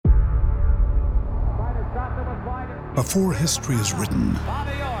Before history is written,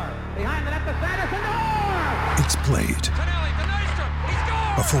 it's played.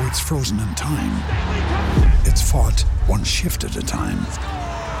 Before it's frozen in time, it's fought one shift at a time.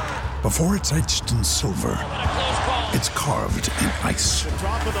 Before it's etched in silver, it's carved in ice.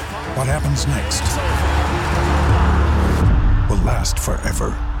 What happens next will last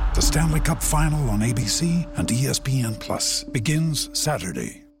forever. The Stanley Cup Final on ABC and ESPN Plus begins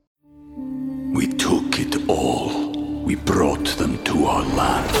Saturday. We took it all. We brought them to our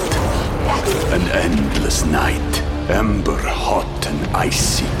land. An endless night, ember hot and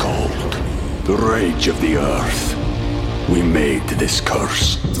icy cold. The rage of the earth. We made this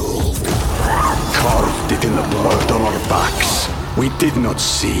curse. Carved it in the blood on our backs. We did not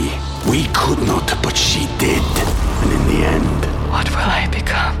see. We could not, but she did. And in the end... What will I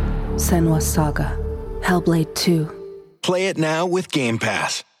become? Senua's Saga. Hellblade 2. Play it now with Game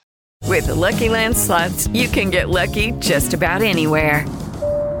Pass. With the Lucky Land Slots, you can get lucky just about anywhere.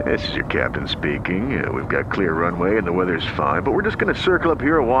 This is your captain speaking. We've got clear runway and the weather's fine, but we're just going to circle up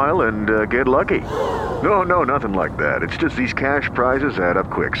here a while and get lucky. No, nothing like that. It's just these cash prizes add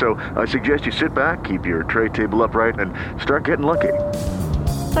up quick. So I suggest you sit back, keep your tray table upright, and start getting lucky.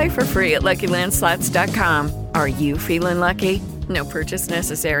 Play for free at LuckyLandSlots.com. Are you feeling lucky? No purchase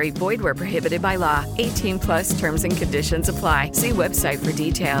necessary. Void where prohibited by law. 18 plus terms and conditions apply. See website for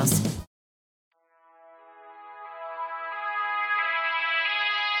details.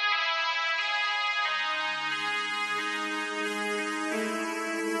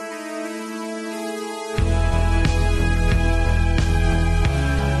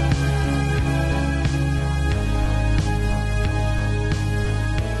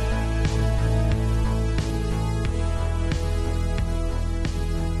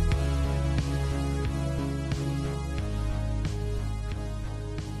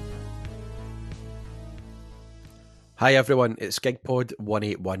 Hi everyone, it's Gigpod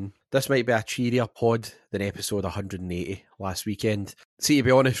 181. This might be a cheerier pod than episode 180 last weekend. See, to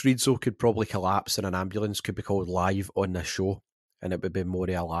be honest, Reidzo could probably collapse and an ambulance could be called live on this show, and it would be more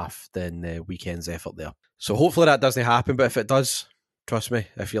of a laugh than the weekend's effort there. So hopefully that doesn't happen, but if it does, trust me,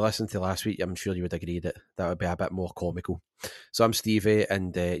 if you listened to last week, I'm sure you would agree that that would be a bit more comical. So I'm Stevie,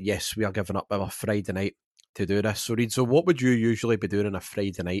 and yes, we are giving up our Friday night to do this. So Reidzo, what would you usually be doing on a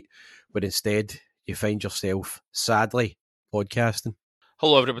Friday night, but instead you find yourself, sadly, podcasting?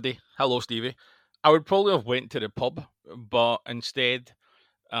 Hello, everybody. Hello, Stevie. I would probably have went to the pub, but instead,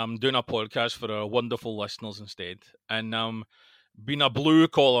 I'm doing a podcast for our wonderful listeners instead. And being a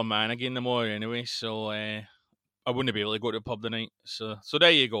blue-collar man again tomorrow anyway, so I wouldn't be able to go to the pub tonight. So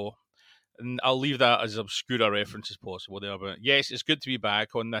there you go. And I'll leave that as obscure a reference as possible there. But yes, it's good to be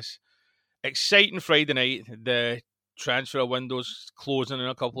back on this exciting Friday night. The transfer window's closing in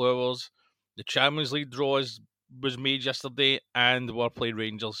a couple of hours. The Champions League draw was made yesterday, and we're playing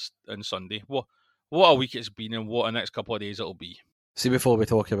Rangers on Sunday. What a week it's been, and what a next couple of days it'll be. See, before we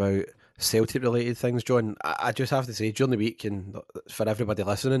talk about Celtic-related things, John, I just have to say, during the week, and for everybody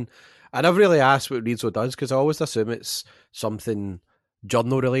listening, I never really asked what Reidzo does, because I always assume it's something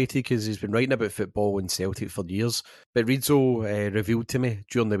journal-related, because he's been writing about football and Celtic for years. But Reidzo revealed to me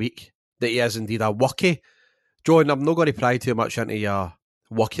during the week that he is indeed a workie. John, I'm not going to pry too much into your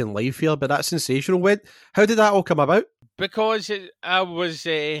working life here, but that's sensational. How did that all come about? Because I was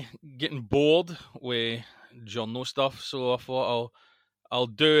getting bored with journal stuff, so I thought I'll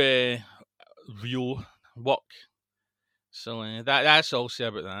do real work. So that's all I'll say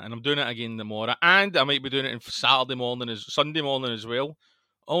about that. And I'm doing it again tomorrow, and I might be doing it Sunday morning as well.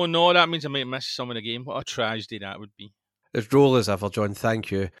 Oh no, that means I might miss some of the game. What a tragedy that would be. As droll as ever, John, thank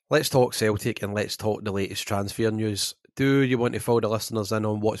you. Let's talk Celtic and let's talk the latest transfer news. Do you want to fill the listeners in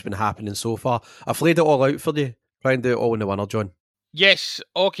on what's been happening so far? I've laid it all out for you. Try and do it all in the winner, John. Yes,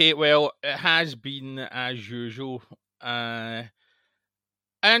 okay, well, it has been, as usual, an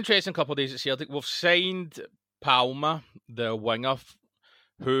interesting couple of days at Celtic. We've signed Palma, the winger,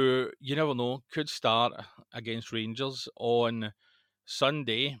 who, you never know, could start against Rangers on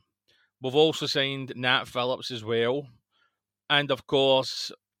Sunday. We've also signed Nat Phillips as well. And, of course,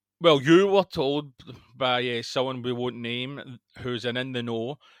 well, you were told by someone we won't name who's in the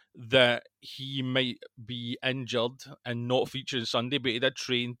know that he might be injured and not featuring Sunday, but he did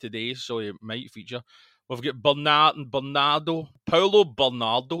train today, so he might feature. We've got Paulo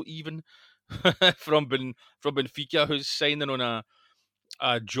Bernardo even, from Benfica, who's signing on a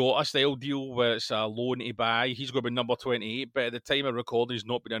Jota-style deal where it's a loan to buy. He's going to be number 28, but at the time of recording, he's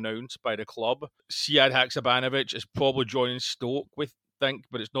not been announced by the club. Sead Haksabanovic is probably joining Stoke, we think,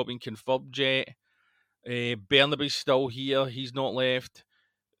 but it's not been confirmed yet. Bernaby's still here. He's not left.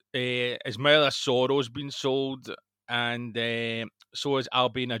 Ismaila Soro's been sold, and so is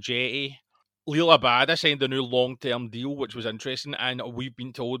Albion Ajeti. Lila Abada signed a new long-term deal, which was interesting, and we've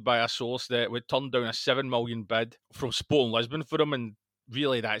been told by a source that we turned down a 7 million bid from Sporting Lisbon for him, and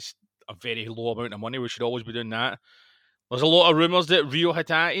really that's a very low amount of money. We should always be doing that. There's a lot of rumours that Rio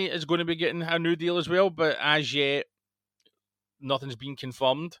Hatate is going to be getting a new deal as well, but as yet, nothing's been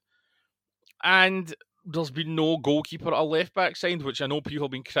confirmed. And there's been no goalkeeper or left-back signed, which I know people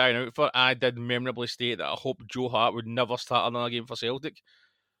have been crying out for. I did memorably state that I hope Joe Hart would never start another game for Celtic.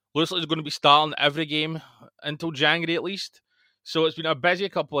 Looks like he's going to be starting every game until January at least. So it's been a busy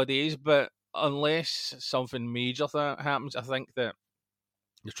couple of days, but unless something major happens, I think that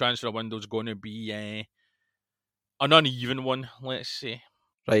the transfer window is going to be an uneven one, let's say.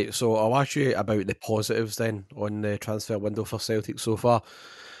 Right, so I'll ask you about the positives then on the transfer window for Celtic so far.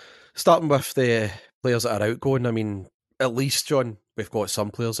 Starting with the players that are outgoing, I mean, at least, John, we've got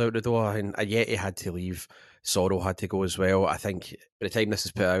some players out the door, and Ajeti had to leave. Sorrow had to go as well. I think by the time this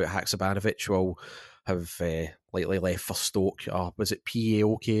is put out, Haksabanovic will have likely left for Stoke, or was it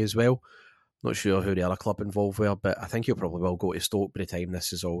PAOK as well? Not sure who the other club involved were, but I think he'll probably will go to Stoke by the time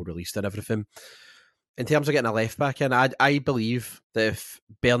this is all released and everything. In terms of getting a left back in, I believe that if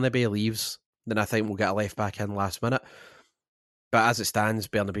Bernabe leaves, then I think we'll get a left back in last minute. But as it stands,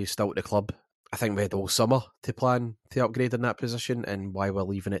 Bernabe's still at the club. I think we had all summer to plan to upgrade in that position, and why we're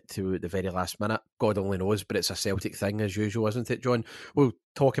leaving it to the very last minute, God only knows, but it's a Celtic thing as usual, isn't it, John? We'll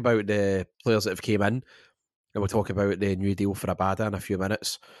talk about the players that have came in, and we'll talk about the new deal for Abada in a few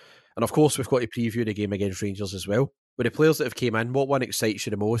minutes. And of course, we've got to preview the game against Rangers as well. With the players that have came in, what one excites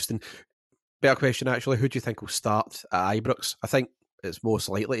you the most? And better question, actually, who do you think will start at Ibrox? I think it's most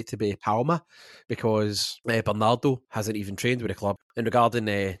likely to be Palma, because Bernardo hasn't even trained with the club. And regarding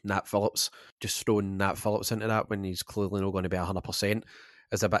Nat Phillips, just throwing Nat Phillips into that when he's clearly not going to be 100%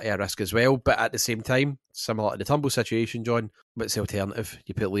 is a bit of a risk as well. But at the same time, similar to the Tumble situation, John, what's the alternative?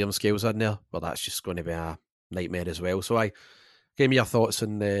 You put Liam Scales in there, well, that's just going to be a nightmare as well. So give me your thoughts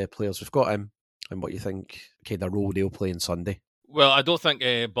on the players we've got in and what you think kind of role they'll play on Sunday. Well, I don't think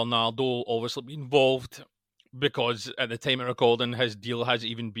Bernardo obviously be involved, because at the time of recording, his deal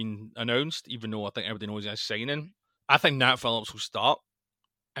hasn't even been announced, even though I think everybody knows he's signing. I think Nat Phillips will start.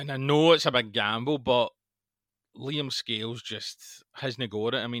 And I know it's a big gamble, but Liam Scales just hasn't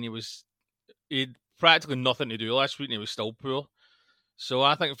got it. I mean, he had practically nothing to do last week and he was still poor. So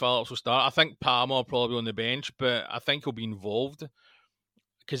I think Phillips will start. I think Palmer will probably be on the bench, but I think he'll be involved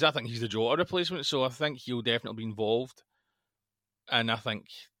because I think he's the Jota replacement. So I think he'll definitely be involved. And I think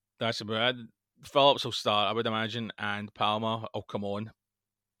that's about it. Phillips will start, I would imagine, and Palmer will come on.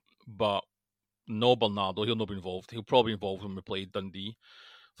 But no Bernardo, he'll not be involved. He'll probably be involved when we play Dundee.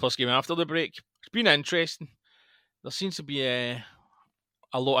 First game after the break. It's been interesting. There seems to be a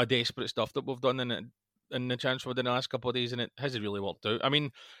lot of desperate stuff that we've done in the transfer in the last couple of days, and it hasn't really worked out. I mean,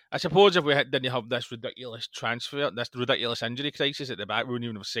 I suppose if we didn't have this ridiculous transfer, this ridiculous injury crisis at the back, we wouldn't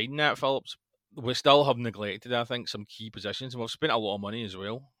even have signed Nat Phillips. We still have neglected, I think, some key positions, and we've spent a lot of money as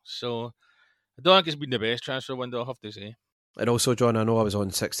well. So I don't think it's been the best transfer window, I have to say. And also, John, I know I was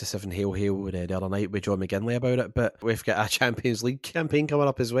on 6 to 7 Hail the other night with John McGinley about it, but we've got a Champions League campaign coming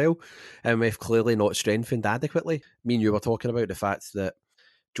up as well, and we've clearly not strengthened adequately. Me and you were talking about the fact that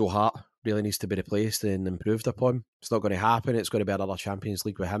Joe Hart really needs to be replaced and improved upon. It's not going to happen. It's going to be another Champions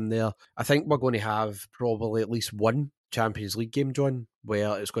League with him there. I think we're going to have probably at least one Champions League game, John,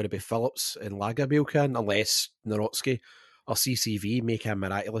 where it's going to be Phillips and Lagerbielke, unless Narodsky or CCV make a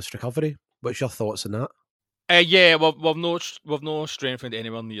miraculous recovery. What's your thoughts on that? Yeah, we've no strengthened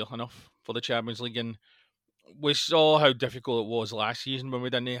anywhere near enough for the Champions League, and we saw how difficult it was last season when we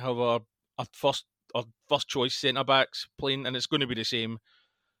didn't have our first choice centre backs playing, and it's going to be the same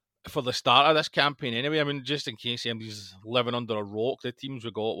for the start of this campaign anyway. I mean, just in case anybody's living under a rock, the teams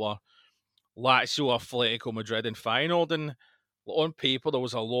we got were Lazio, Atletico Madrid, and Feyenoord, and on paper there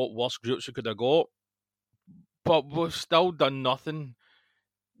was a lot worse groups we could have got, but we've still done nothing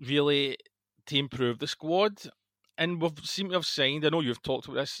really to improve the squad, and we've seemed to have signed, I know you've talked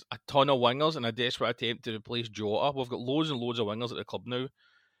about this, a ton of wingers in a desperate attempt to replace Jota. We've got loads and loads of wingers at the club now,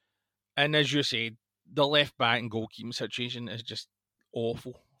 and as you said, the left back and goalkeeping situation is just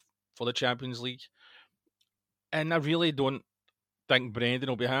awful for the Champions League, and I really don't think Brendan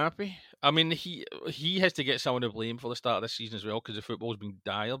will be happy. I mean, he has to get someone to blame for the start of this season as well, because the football's been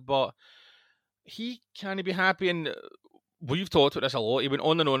dire, but he can't be happy, and we've talked about this a lot. He went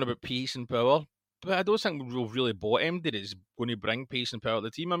on and on about pace and power, but I don't think we've really bought him that it's going to bring pace and power to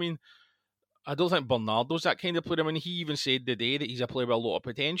the team. I mean, I don't think Bernardo's that kind of player. I mean, he even said today that he's a player with a lot of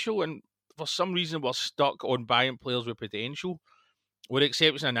potential, and for some reason we're stuck on buying players with potential, with the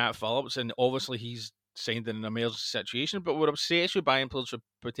exception of Nat Phillips, and obviously he's signed in an emergency situation, but we're obsessed with buying players with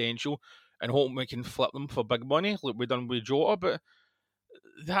potential and hoping we can flip them for big money, like we've done with Jota, but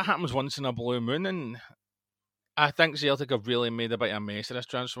that happens once in a blue moon, and I think Celtic have really made a bit of a mess of this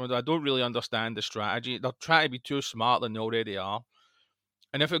transfer window. I don't really understand the strategy. They're trying to be too smart than they already are.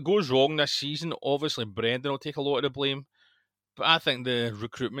 And if it goes wrong this season, obviously Brendan will take a lot of the blame. But I think the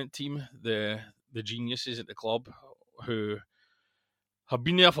recruitment team, the geniuses at the club who have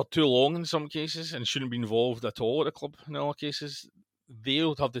been there for too long in some cases and shouldn't be involved at all at the club in other cases,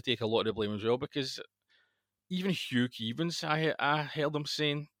 they'll have to take a lot of the blame as well, because even Hugh Keevins, I heard him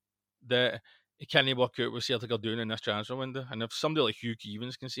saying that it can't work out what Celtic are doing in this transfer window. And if somebody like Hugh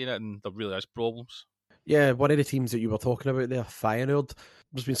Keevins can say that, then there really is problems. Yeah, one of the teams that you were talking about there, Feyenoord,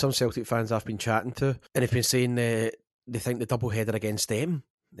 there's been some Celtic fans I've been chatting to, and they've been saying they think the doubleheader against them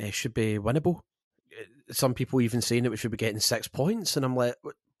should be winnable. Some people even saying that we should be getting 6 points, and I'm like,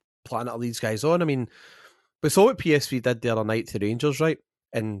 what planet are these guys on? I mean, we saw what PSV did the other night to Rangers, right?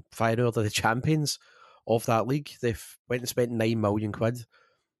 And Feyenoord are the champions of that league. They've went and spent 9 million quid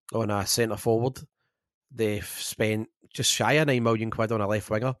on a centre forward. They've spent just shy of 9 million quid on a left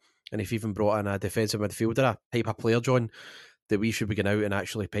winger, and they've even brought in a defensive midfielder, a type of player, John, that we should be going out and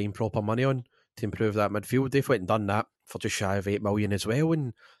actually paying proper money on to improve that midfield. They've went and done that for just shy of 8 million as well.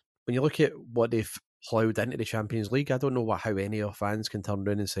 And when you look at what they've ploughed into the Champions League, I don't know how any of our fans can turn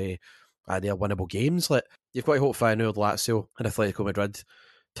around and say they're winnable games. Like, you've got to hope Feyenoord, Lazio and Atletico Madrid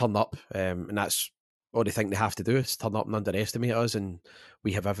turn up, and that's all they think they have to do, is turn up and underestimate us, and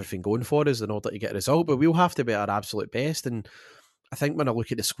we have everything going for us in order to get a result. But we'll have to be at our absolute best. And I think when I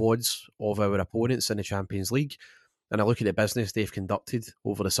look at the squads of our opponents in the Champions League, and I look at the business they've conducted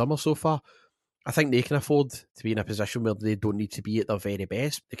over the summer so far, I think they can afford to be in a position where they don't need to be at their very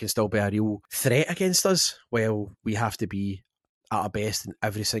best. They can still be a real threat against us. Well, we have to be at our best in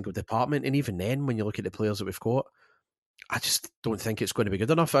every single department. And even then, when you look at the players that we've got, I just don't think it's going to be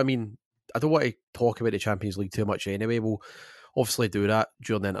good enough. I mean, I don't want to talk about the Champions League too much anyway. We'll obviously do that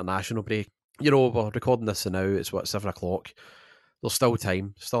during the international break. You know, we're recording this now. It's 7 o'clock. There's still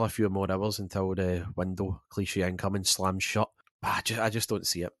time, still a few more hours until the window, cliche incoming, slams shut. But I just don't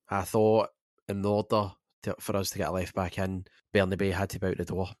see it. I thought in order for us to get a left back in, Bernabei had to be out the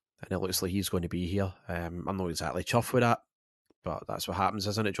door, and it looks like he's going to be here. I'm not exactly chuffed with that, but that's what happens,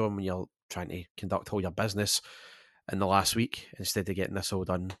 isn't it, John, when you're trying to conduct all your business in the last week instead of getting this all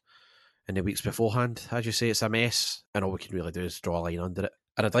done in the weeks beforehand. As you say, it's a mess, and all we can really do is draw a line under it.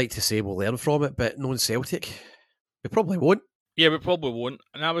 And I'd like to say we'll learn from it, but knowing Celtic, we probably won't. Yeah, we probably won't.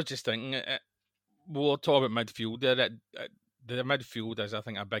 And I was just thinking, we'll talk about midfield there. The midfield is, I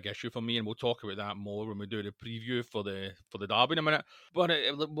think, a big issue for me, and we'll talk about that more when we do the preview for the derby in a minute. But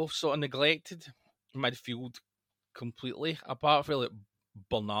we've sort of neglected midfield completely, apart from like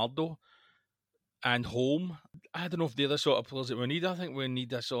Bernardo and Holm. I don't know if they're the sort of players that we need. I think we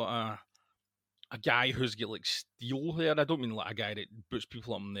need a sort of a guy who's got like steel there. I don't mean like a guy that puts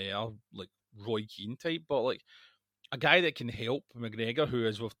people up in the air, like Roy Keane type, but like a guy that can help McGregor, who,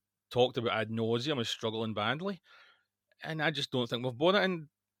 as we've talked about ad nauseum, is struggling badly. And I just don't think we've bought it. And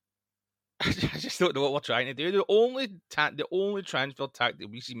I just don't know what we're trying to do. The only transfer tactic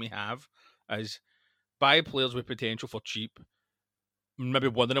we seem to have is buy players with potential for cheap. Maybe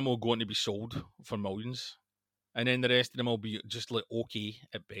one of them will go on to be sold for millions, and then the rest of them will be just like okay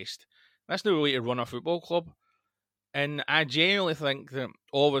at best. That's no way to run a football club. And I genuinely think that,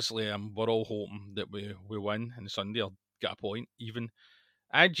 obviously, we're all hoping that we win on Sunday or get a point even.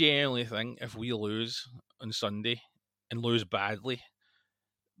 I genuinely think if we lose on Sunday and lose badly,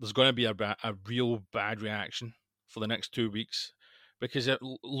 there's going to be a real bad reaction for the next 2 weeks. Because if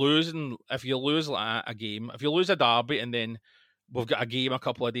you lose like a game, if you lose a derby and then we've got a game a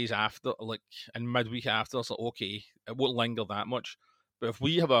couple of days after, like in midweek after, it's like, okay, it won't linger that much. But if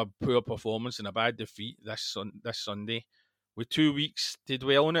we have a poor performance and a bad defeat this Sunday, with 2 weeks to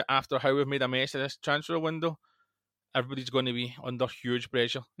dwell on it after how we've made a mess of this transfer window, everybody's going to be under huge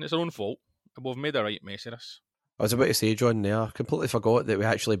pressure. And it's their own fault. We've made a right mess of this. I was about to say, John, there, I completely forgot that we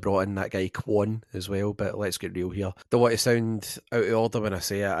actually brought in that guy Kwon as well, but let's get real here. Don't want to sound out of order when I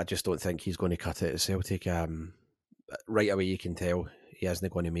say it, I just don't think he's going to cut it at Celtic. Right away you can tell he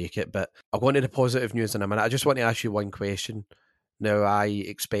isn't going to make it, but I'll go into the positive news in a minute. I just want to ask you one question. Now, I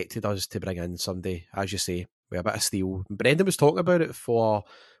expected us to bring in somebody, as you say, with a bit of steel. Brendan was talking about it for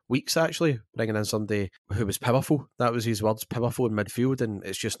weeks, actually, bringing in somebody who was powerful. That was his words, powerful in midfield, and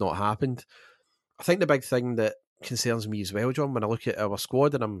it's just not happened. I think the big thing that concerns me as well, John, when I look at our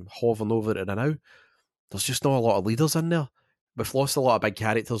squad, and I'm hovering over it now, there's just not a lot of leaders in there. We've lost a lot of big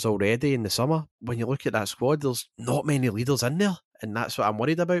characters already in the summer. When you look at that squad, there's not many leaders in there, and that's what I'm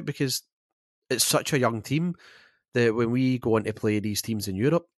worried about, because it's such a young team that when we go on to play these teams in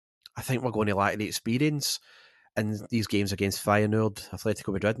Europe, I think we're going to lack the experience in these games against Feyenoord,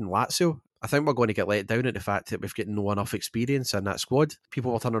 Atletico Madrid and Lazio. I think we're going to get let down at the fact that we've got no enough experience in that squad.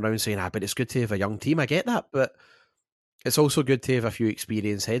 People will turn around saying, but it's good to have a young team. I get that, but it's also good to have a few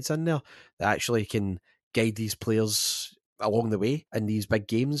experienced heads in there that actually can guide these players along the way in these big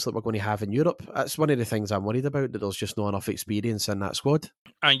games that we're going to have in Europe. That's one of the things I'm worried about, that there's just not enough experience in that squad.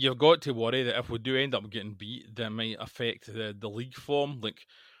 And you've got to worry that if we do end up getting beat, that might affect the league form. Like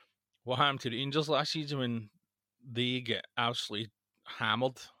what happened to the Rangers last season when they get absolutely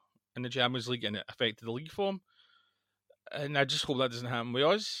hammered in the Champions League and it affected the league form. And I just hope that doesn't happen with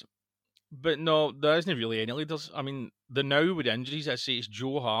us. But no, there isn't really any leaders. I mean, the now with injuries, I say it's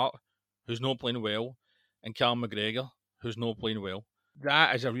Joe Hart, who's not playing well, and Cal McGregor, who's not playing well.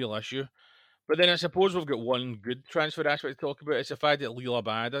 That is a real issue. But then I suppose we've got one good transfer aspect to talk about. It's the fact that Lila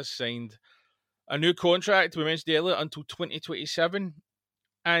Bada signed a new contract, we mentioned earlier, until 2027.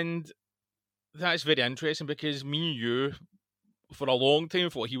 And that's very interesting because me and you, for a long time,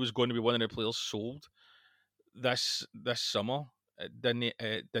 thought he was going to be one of the players sold this summer. It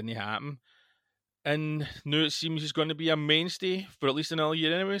didn't happen. And now it seems he's going to be a mainstay for at least another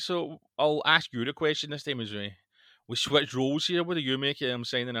year anyway. So I'll ask you the question this time as we switch roles here. What do you make of him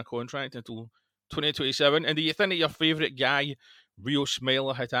signing a contract until 2027? And do you think that your favourite guy, Rio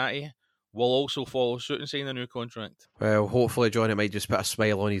Smiler Hatate, will also follow suit and sign a new contract? Well, hopefully, John, it might just put a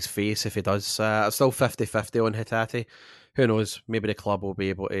smile on his face if he does. I'm still 50-50 on Hatate. Who knows? Maybe the club will be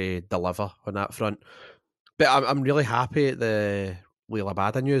able to deliver on that front. But I'm really happy at the Lila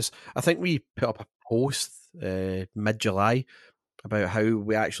Bada news. I think we put up a post mid-July about how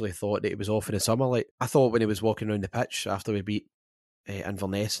we actually thought that he was off in the summer. Like, I thought when he was walking around the pitch after we beat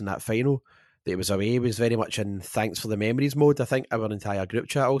Inverness in that final, that he was away. He was very much in thanks for the memories mode. I think our entire group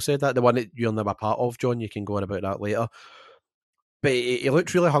chat all said that. The one that you're never part of, John, you can go on about that later. But he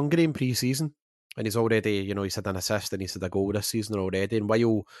looked really hungry in pre-season, and he's already, he's had an assist and he's had a goal this season already. And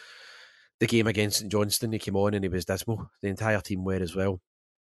while the game against St Johnstone, he came on and he was dismal. The entire team were as well.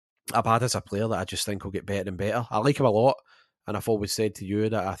 Abada's a player that I just think will get better and better. I like him a lot, and I've always said to you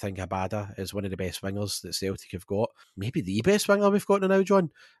that I think Abada is one of the best wingers that Celtic have got. Maybe the best winger we've got now,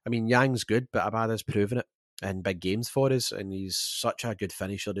 John. I mean, Yang's good, but Abada's proven it in big games for us, and he's such a good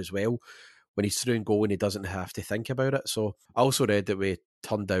finisher as well. When he's through and goal and he doesn't have to think about it. So I also read that we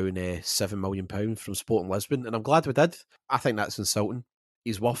turned down £7 million from Sporting Lisbon, and I'm glad we did. I think that's insulting.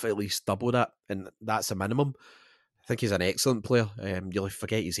 He's worth at least double that, and that's a minimum. I think he's an excellent player. You'll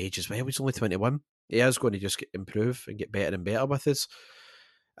forget his age as well. He's only 21. He is going to just improve and get better and better with us.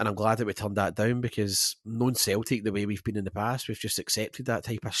 And I'm glad that we turned that down, because knowing Celtic the way we've been in the past, we've just accepted that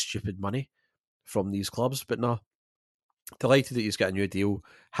type of stupid money from these clubs. But no, delighted that he's got a new deal.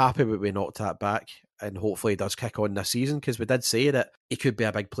 Happy that we knocked that back, and hopefully he does kick on this season, because we did say that he could be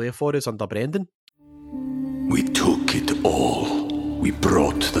a big player for us under Brendan. We took it all. We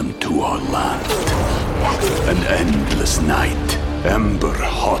brought them to our land. An endless night, ember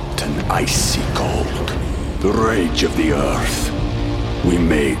hot and icy cold. The rage of the earth. We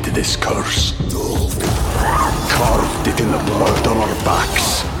made this curse. Carved it in the blood on our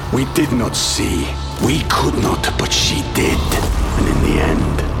backs. We did not see. We could not, but she did. And in the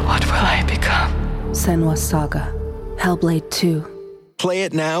end... What will I become? Senua's Saga. Hellblade 2. Play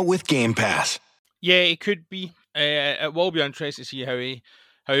it now with Game Pass. Yeah, it could be. It will be interesting to see how he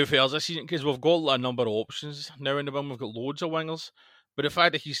fares this season, because we've got a number of options now in the wing. We've got loads of wingers, but the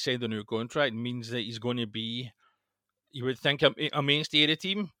fact that he's signed a new contract means that he's going to be, you would think, a mainstay of the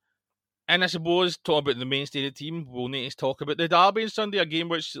team. And I suppose, talking about the mainstay of the team, we'll need to talk about the derby on Sunday, a game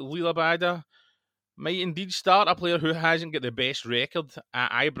which Lila Bada might indeed start. A player who hasn't got the best record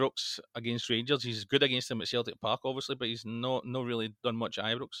at Ibrox against Rangers. He's good against them at Celtic Park, obviously, but he's not really done much at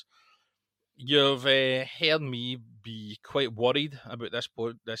Ibrox. You've heard me be quite worried about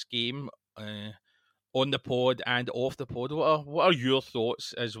this game on the pod and off the pod. What are your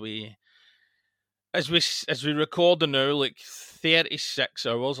thoughts as we record now, like 36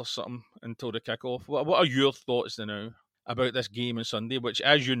 hours or something until the kickoff? What are your thoughts now about this game on Sunday, which,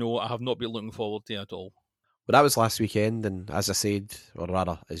 as you know, I have not been looking forward to at all? Well, that was last weekend, and as I said, or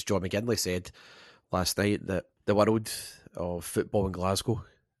rather, as John McGinley said last night, that the world of football in Glasgow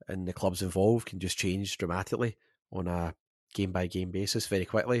and the clubs involved can just change dramatically on a game-by-game basis very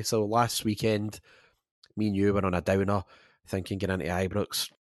quickly. So last weekend, me and you were on a downer, thinking getting into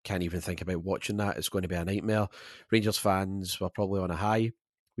Ibrox, can't even think about watching that, it's going to be a nightmare. Rangers fans were probably on a high.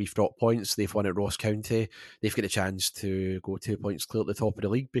 We've dropped points, they've won at Ross County, they've got a chance to go 2 points clear at the top of the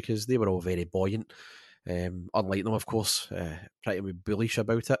league, because they were all very buoyant. Unlike them, of course, trying to be bullish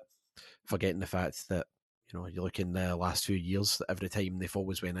about it. forgetting the fact that, you look in the last few years, that every time they've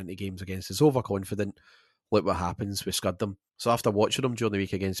always went into games against us overconfident, look what happens, we scud them. So after watching them during the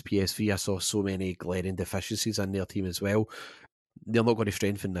week against PSV, I saw so many glaring deficiencies in their team as well. They're not going to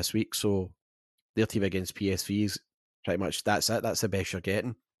strengthen this week, so their team against PSV is pretty much, that's it, that's the best you're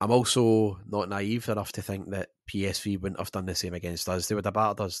getting. I'm also not naive enough to think that PSV wouldn't have done the same against us. They would have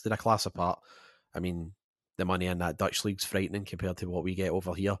battered us. They're a class apart. I mean, the money in that Dutch league's frightening compared to what we get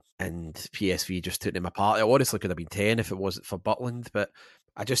over here. And PSV just took them apart. It honestly could have been 10 if it wasn't for Butland. But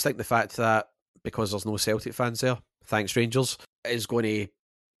I just think the fact that because there's no Celtic fans there, thanks Rangers, is going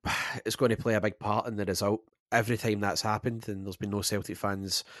to play a big part in the result. Every time that's happened and there's been no Celtic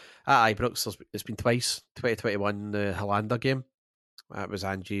fans at Ibrox, it's been twice. 2021, the Hollander game. That was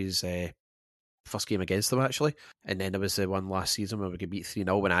Angie's first game against them, actually. And then there was the one last season where we got beat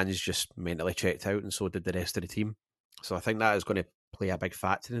 3-0 when Ange just mentally checked out, and so did the rest of the team. So I think that is going to play a big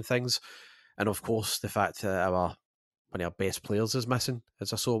factor in things. And of course, the fact that one of our best players is missing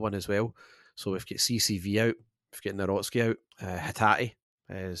is a sore one as well. So we've got CCV out, we've got Narotsky out, Hatate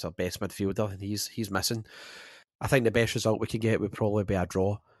is our best midfielder, and he's missing. I think the best result we could get would probably be a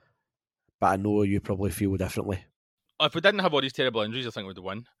draw, but I know you probably feel differently. If we didn't have all these terrible injuries, I think we'd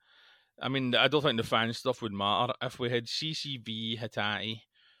win. I mean, I don't think the fan stuff would matter. If we had CCV, Hatate,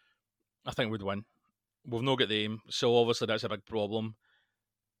 I think we'd win. We've not got them, so obviously that's a big problem.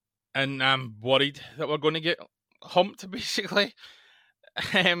 And I'm worried that we're going to get humped, basically.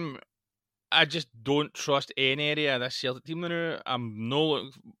 I just don't trust any area of this Celtic team now. I'm no.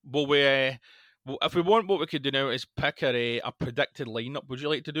 If we want, what we could do now is pick a predicted lineup. Would you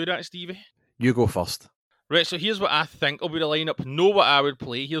like to do that, Stevie? You go first. Right, so here's what I think will be the lineup. Know what I would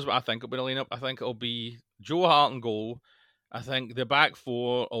play. Here's what I think will be the lineup. I think it'll be Joe Hart in goal. I think the back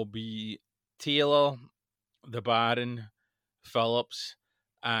four will be Taylor, the Baron, Phillips,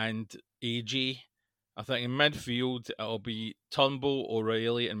 and AJ. I think in midfield it'll be Turnbull,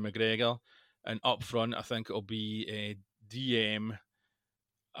 O'Reilly, and McGregor. And up front, I think it'll be DM,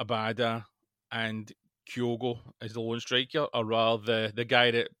 Abada, and Kyogo as the lone striker, or rather the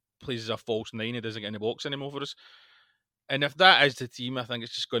guy that plays as a false nine who doesn't get in the box anymore for us. And if that is the team, I think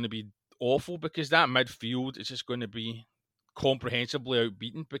it's just going to be awful, because that midfield is just going to be comprehensively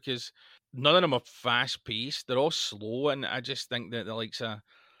outbeaten, because none of them are fast-paced. They're all slow, and I just think that the likes of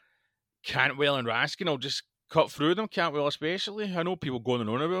Cantwell and Raskin will just cut through them, Cantwell especially. I know people going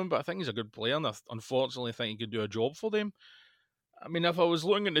on about him, but I think he's a good player, and I unfortunately think he could do a job for them. I mean, if I was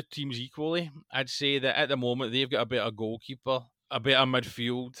looking at the teams equally, I'd say that at the moment they've got a better goalkeeper, a better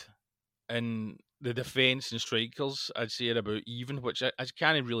midfield, and the defence and strikers, I'd say, are about even, which I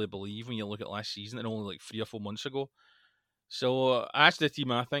can't really believe when you look at last season and only like 3 or 4 months ago. So that's the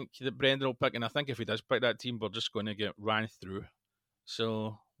team I think that Brendan will pick, and I think if he does pick that team, we're just going to get ran through.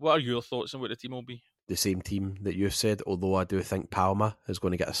 So what are your thoughts on what the team will be? The same team that you've said, although I do think Palma is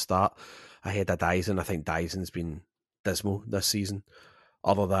going to get a start ahead of Dyson. I think Dyson's been dismal this season,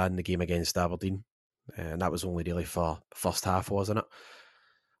 other than the game against Aberdeen. And that was only really for first half, wasn't it?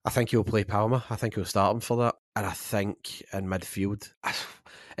 I think he'll play Palma. I think he'll start him for that. And I think in midfield,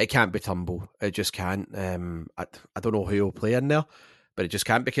 it can't be Turnbull. It just can't. I don't know who he'll play in there, but it just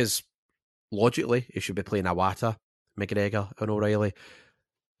can't, because logically he should be playing Iwata, McGregor and O'Reilly.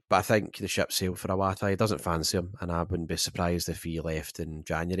 But I think the ship sailed for Iwata. He doesn't fancy him, and I wouldn't be surprised if he left in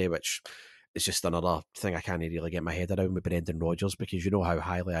January, which is just another thing I can't really get my head around with Brendan Rodgers, because you know how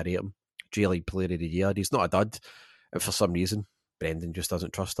highly I rate him. J-League Player of the Year. He's not a dud, and for some reason Brendan just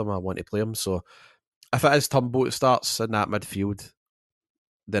doesn't trust him. I want to play him. So if it is Turnbull that starts in that midfield,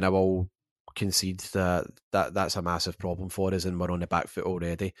 then I will concede that's a massive problem for us, and we're on the back foot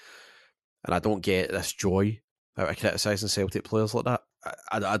already. And I don't get this joy out of criticising Celtic players like that.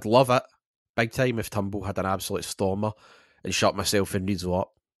 I'd love it big time if Turnbull had an absolute stormer and shut myself and Reeds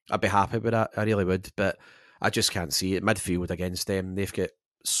up. I'd be happy with that. I really would. But I just can't see it. Midfield against them, they've got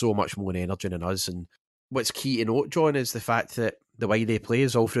so much more energy than us. And what's key to note, John, is the fact that the way they play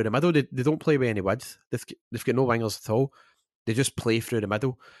is all through the middle. They don't play with any width. They've got no wingers at all. They just play through the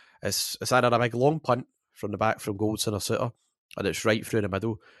middle. It's either a big long punt from the back from Goldson or Sutter, and it's right through the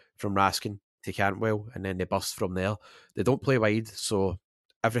middle from Raskin to Cantwell, and then they burst from there. They don't play wide, so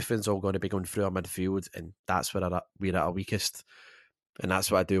everything's all going to be going through our midfield, and that's where we're at our weakest. And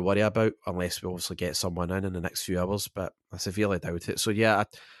that's what I do worry about, unless we obviously get someone in the next few hours, but I severely doubt it. So yeah,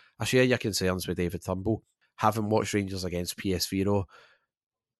 I share your concerns with David Turnbull. Having watched Rangers against PSV, though,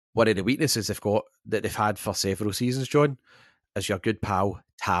 one of the weaknesses they've had for several seasons, John, is your good pal,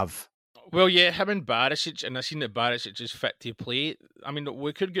 Tav. Well, yeah, him and Barisic, and I've seen that Barisic is fit to play. I mean,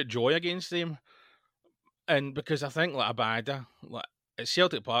 we could get joy against them, and because I think like Abada at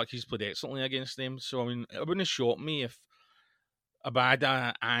Celtic Park, he's played excellently against them. So, I mean, it wouldn't have shocked me if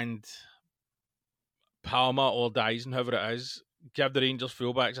Abada and Palmer or Dyson, whoever it is, give the Rangers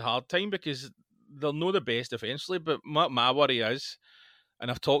fullbacks a hard time because they're not the best defensively. But my worry is,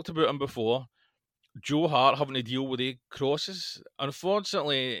 and I've talked about him before, Joe Hart having to deal with the crosses.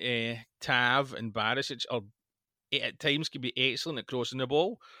 Unfortunately, Tav and Barisic are at times can be excellent at crossing the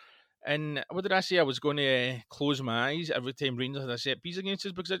ball. And what did I say? I was going to close my eyes every time Rangers had a set piece against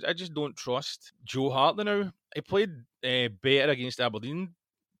us because I just don't trust Joe Hart now. He played better against Aberdeen,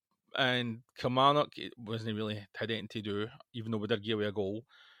 and Kilmarnock wasn't really had anything to do, even though we did give away a goal.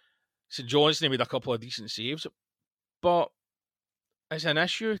 St Johnstone made a couple of decent saves, but it's an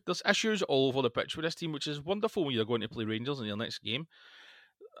issue. There's issues all over the pitch with this team, which is wonderful when you're going to play Rangers in your next game.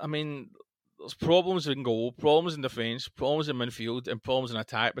 I mean, there's problems in goal, problems in defence, problems in midfield, and problems in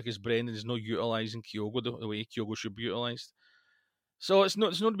attack because Brendan is not utilising Kyogo the way Kyogo should be utilised. So it's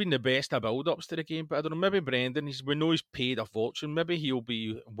not been the best of build-ups to the game, but I don't know, maybe Brendan, we know he's paid a fortune, maybe he'll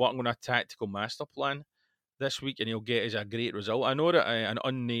be working on a tactical master plan this week and he'll get us a great result. I know that an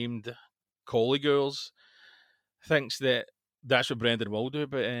unnamed colleague of ours thinks that that's what Brendan will do,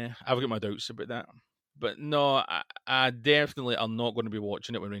 but I've got my doubts about that. But no, I definitely am not going to be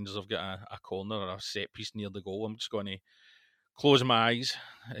watching it when Rangers have got a corner or a set piece near the goal. I'm just going to close my eyes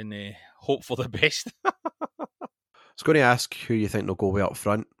and hope for the best. I was going to ask who you think they'll go way up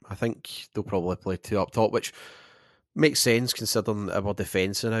front. I think they'll probably play two up top, which makes sense considering our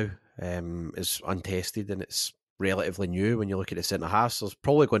defence now is untested and it's relatively new when you look at the centre halves. There's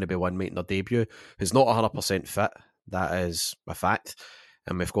probably going to be one making their debut who's not 100% fit. That is a fact.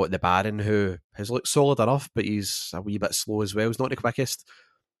 And we've got the Baron, who has looked solid enough, but he's a wee bit slow as well. He's not the quickest.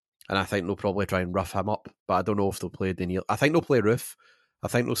 And I think they'll probably try and rough him up. But I don't know if they'll play Danilo. I think they'll play Roof. I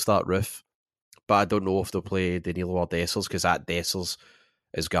think they'll start Roof. But I don't know if they'll play Danilo or Dessers, because that Dessers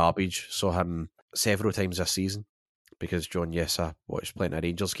is garbage. Saw him several times this season. Because John, yes, I watched plenty of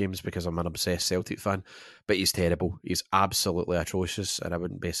Rangers games because I'm an obsessed Celtic fan. But he's terrible. He's absolutely atrocious. And I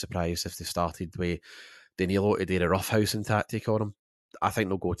wouldn't be surprised if they started with Danilo to do a roughhousing tactic on him. I think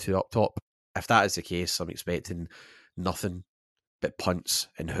they'll go two up top. If that is the case, I'm expecting nothing but punts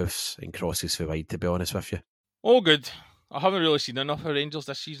and hoofs and crosses for wide, to be honest with you. Oh, good. I haven't really seen enough of Rangers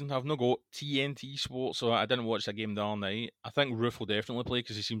this season. I've not got TNT Sports, so I didn't watch the game the other night. I think Roof will definitely play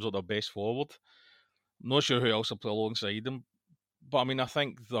because he seems like their best forward. I'm not sure who else will play alongside him. But I mean, I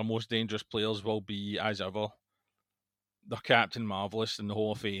think their most dangerous players will be, as ever, their captain Marvellous in the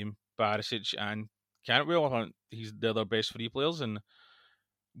Hall of Fame, Barisic and Cantwell. I think they're their best three players, and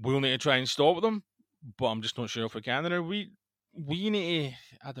we'll need to try and stop them, but I'm just not sure if we can. And we need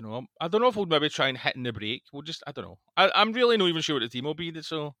to, I don't know if we'll maybe try and hit in the break. I don't know. I'm really not even sure what the team will be,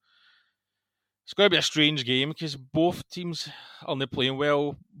 so it's going to be a strange game because both teams are not playing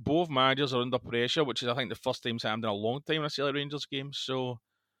well. Both managers are under pressure, which is, I think, the first time it's happened in a long time in a Celtic Rangers game, so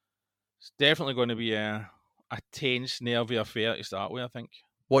it's definitely going to be a tense, nervy affair to start with, I think.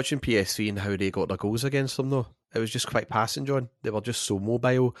 Watching PSV and how they got their goals against them, though, it was just quick passing, John. They were just so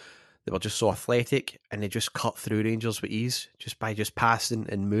mobile, they were just so athletic, and they just cut through Rangers with ease just by just passing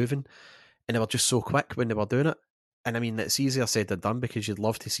and moving. And they were just so quick when they were doing it. And I mean, it's easier said than done because you'd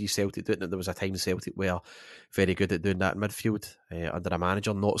love to see Celtic doing it. There was a time Celtic were very good at doing that in midfield under a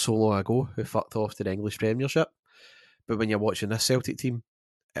manager not so long ago who fucked off to the English Premiership. But when you're watching this Celtic team,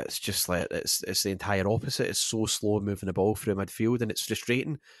 it's just like it's the entire opposite. It's so slow moving the ball through midfield, and it's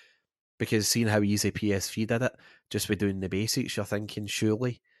frustrating because seeing how easy PSV did it, just by doing the basics, you're thinking,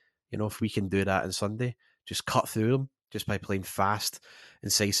 surely, if we can do that on Sunday, just cut through them just by playing fast,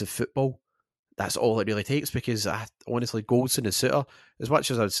 incisive football. That's all it really takes because, honestly, Goldson and Suter, as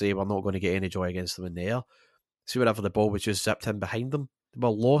much as I'd say we're not going to get any joy against them in the air, see whenever the ball was just zipped in behind them, they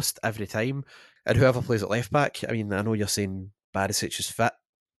were lost every time. And whoever plays at left back, I mean, I know you're saying Barisic is fit,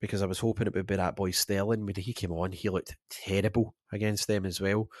 because I was hoping it would be that boy Sterling. When he came on, he looked terrible against them as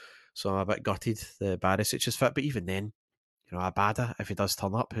well. So I'm a bit gutted that Barisic is fit. But even then, Abada, if he does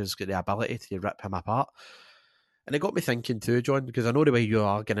turn up, has got the ability to rip him apart. And it got me thinking too, John, because I know the way you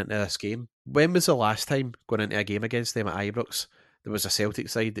are getting into this game. When was the last time going into a game against them at Ibrox, there was a Celtic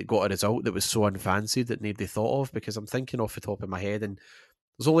side that got a result that was so unfancied that nobody thought of? Because I'm thinking off the top of my head, and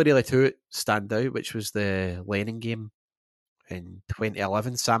there's only really two that stand out, which was the Lennon game in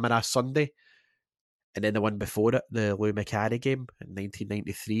 2011, Samaras Sunday, and then the one before it, the Lou Macari game in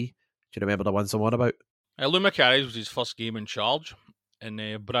 1993. Do you remember the ones I'm on about? Lou Macari was his first game in charge,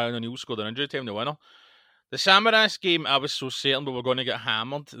 and Brian O'Neill scored an injury time, the winner. The Samaras game, I was so certain we were going to get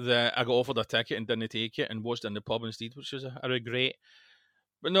hammered that I got offered a ticket and didn't take it and watched it in the pub instead, which was a regret.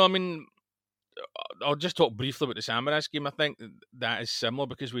 But no, I mean, I'll just talk briefly about the Samaras game. I think that is similar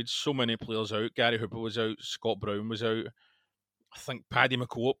because we had so many players out. Gary Hooper was out. Scott Brown was out. I think Paddy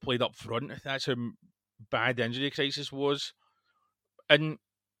McCourt played up front. That's how bad the injury crisis was. And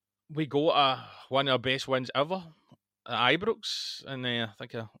we got one of our best wins ever at Ibrox. And I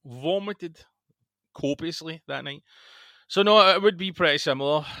think I vomited copiously that night. So, no, it would be pretty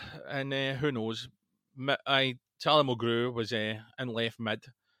similar. And who knows? Tally McGrew was in left mid.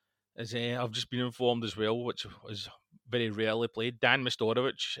 As I've just been informed as well, which was very rarely played. Dan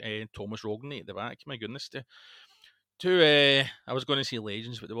Mastorovic, Thomas Rogan at the back. My goodness. Two, I was going to say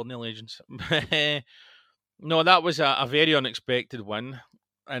legends, but they weren't legends. No, that was a very unexpected win.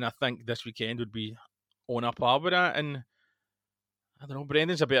 And I think this weekend would be on a par with that. And I don't know,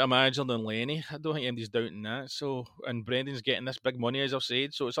 Brendan's a better manager than Lenny. I don't think anybody's doubting that. So, and Brendan's getting this big money, as I've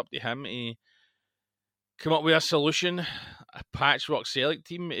said. So it's up to him to come up with a solution, a patchwork Celtic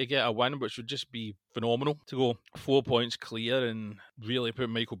team to get a win, which would just be phenomenal, to go 4 points clear and really put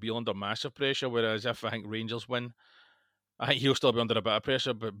Michael Beale under massive pressure. Whereas if I think Rangers win, I think he'll still be under a bit of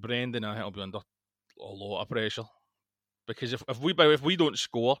pressure, but Brendan, I think, will be under a lot of pressure. Because if we don't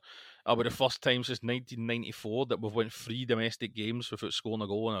score, it'll be the first time since 1994 that we've won 3 domestic games without scoring a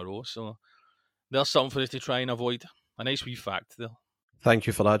goal in a row. So there's something for us to try and avoid. A nice wee fact there. Thank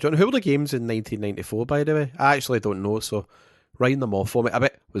you for that, John. Who were the games in 1994, by the way? I actually don't know, so writing them off for me. I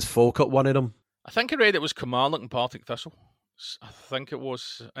bet, was Falkirk one of them? I think I read it was Kilmarnock and Partick Thistle. I think it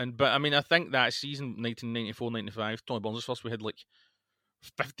was. But I mean, I think that season, 1994-95, Tony Burns' first, we had like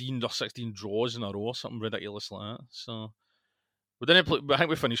 15 or 16 draws in a row, something ridiculous like that. So we didn't play, but I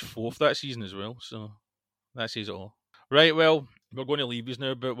think we finished 4th that season as well. So that says it all. Right, well, we're going to leave these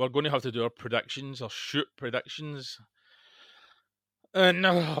now, but we're going to have to do our predictions, or shoot predictions.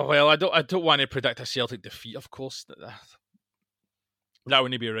 No, well, I don't want to predict a Celtic defeat, of course. That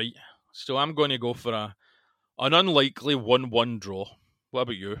wouldn't be right. So I'm going to go for an unlikely 1-1 draw. What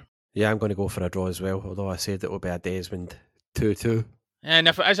about you? Yeah, I'm going to go for a draw as well, although I said it would be a Desmond 2-2. And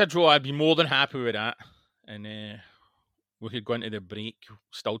if it is a draw, I'd be more than happy with that. And we could go into the break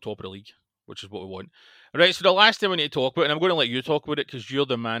still top of the league, which is what we want. Right, so the last thing we need to talk about, and I'm going to let you talk about it because you're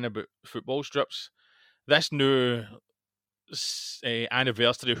the man about football strips. This new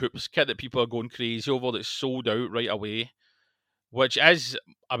anniversary hoops kit that people are going crazy over that's sold out right away, which is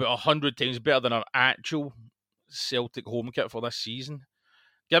about 100 times better than our actual Celtic home kit for this season.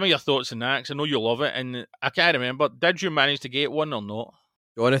 Give me your thoughts on that, because I know you love it, and I can't remember, did you manage to get one or not?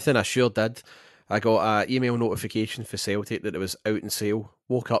 The only thing I sure did, I got an email notification for Celtic that it was out in sale.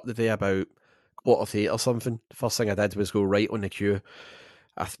 Woke up the day about 8:45 or something. First thing I did was go right on the queue.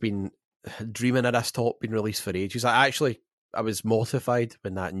 I've been dreaming of this top being released for ages. I was mortified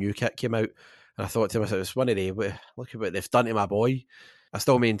when that new kit came out, and I thought to myself, it's one of the, look at what they've done to my boy. I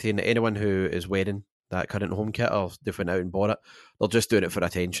still maintain that anyone who is wearing that current home kit, or they've went out and bought it, they're just doing it for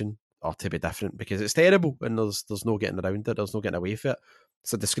attention or to be different, because it's terrible and there's no getting around it, there's no getting away from it.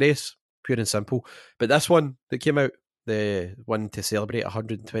 It's a disgrace, pure and simple. But this one that came out, the one to celebrate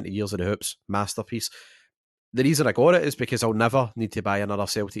 120 years of the hoops, masterpiece. The reason I got it is because I'll never need to buy another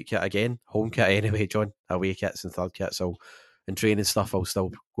Celtic kit again. Home kit anyway, John. Away kits and third kits, and training stuff I'll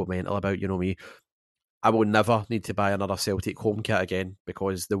still go mental about, you know me. I will never need to buy another Celtic home kit again,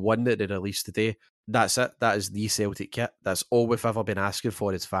 because the one that they released today, that's it. That is the Celtic kit. That's all we've ever been asking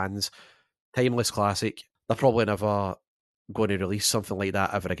for as fans. Timeless classic. They're probably never going to release something like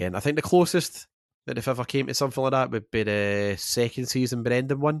that ever again. I think the closest that if ever came to something like that would be the second season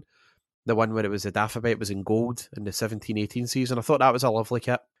Brendan one. The one where it was the Daffabite was in gold in the 17-18 season. I thought that was a lovely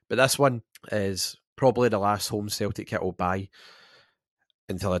kit. But this one is probably the last home Celtic kit I'll buy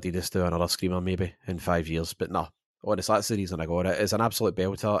until Adidas do another screamer maybe in 5 years. But no, honestly, that's the reason I got it. It's an absolute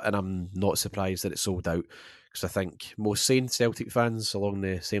belter, and I'm not surprised that it's sold out, because I think most sane Celtic fans, along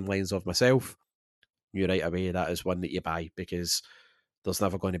the same lines of myself, knew right away that is one that you buy, because there's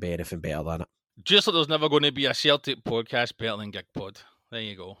never going to be anything better than it. Just like there's never going to be a Celtic podcast better than Gigpod. There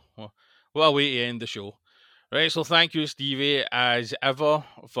you go. Well, what a way to end the show. Right, so thank you, Stevie, as ever,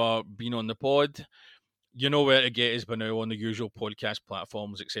 for being on the pod. You know where to get us by now on the usual podcast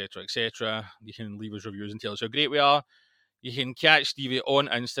platforms, etc., etc. You can leave us reviews and tell us how great we are. You can catch Stevie on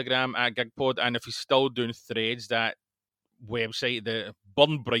Instagram at Gigpod, and if he's still doing Threads, that website that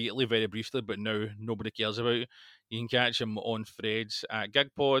burned brightly very briefly, but now nobody cares about, you can catch him on Threads at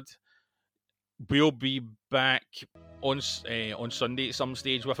Gigpod. We'll be back on Sunday at some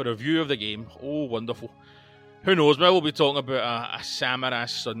stage with a review of the game. Oh, wonderful. Who knows, maybe we'll be talking about a Samaras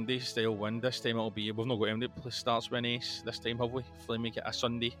Sunday style win. This time it'll be, we've not got anyone that starts with an ace this time, have we? If we make it a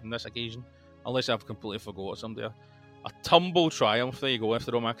Sunday on this occasion. Unless I've completely forgot something there. a tumble triumph. There you go.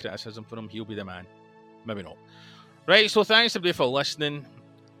 After all my criticism for him, he'll be the man. Maybe not. Right, so thanks everybody for listening.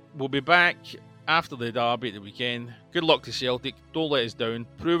 We'll be back after the derby at the weekend. Good luck to Celtic. Don't let us down.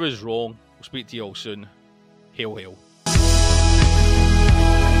 Prove us wrong. We'll speak to you all soon. Hail, hail.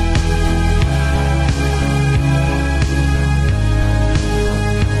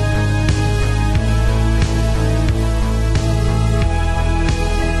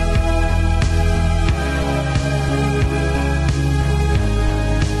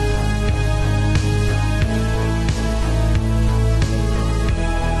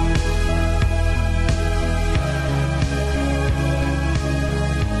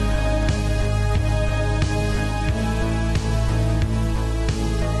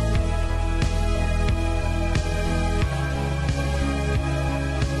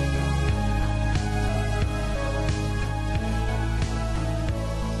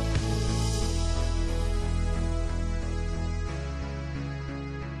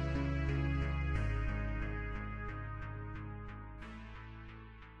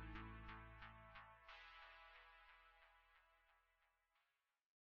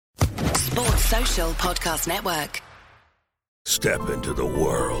 Social Podcast Network. Step into the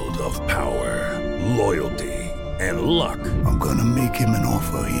world of power, loyalty, and luck. I'm gonna make him an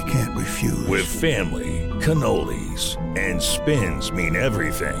offer he can't refuse. With family, cannolis, and spins mean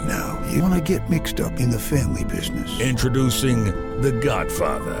everything. Now, you wanna get mixed up in the family business. Introducing The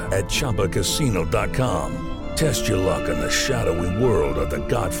Godfather at ChumbaCasino.com. Test your luck in the shadowy world of The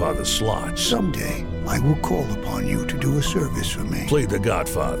Godfather slot. Someday, I will call upon you to do a service for me. Play The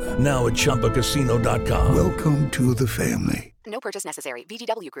Godfather, now at ChumbaCasino.com. Welcome to the family. No purchase necessary.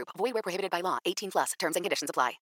 VGW Group. Void where prohibited by law. 18+. Terms and conditions apply.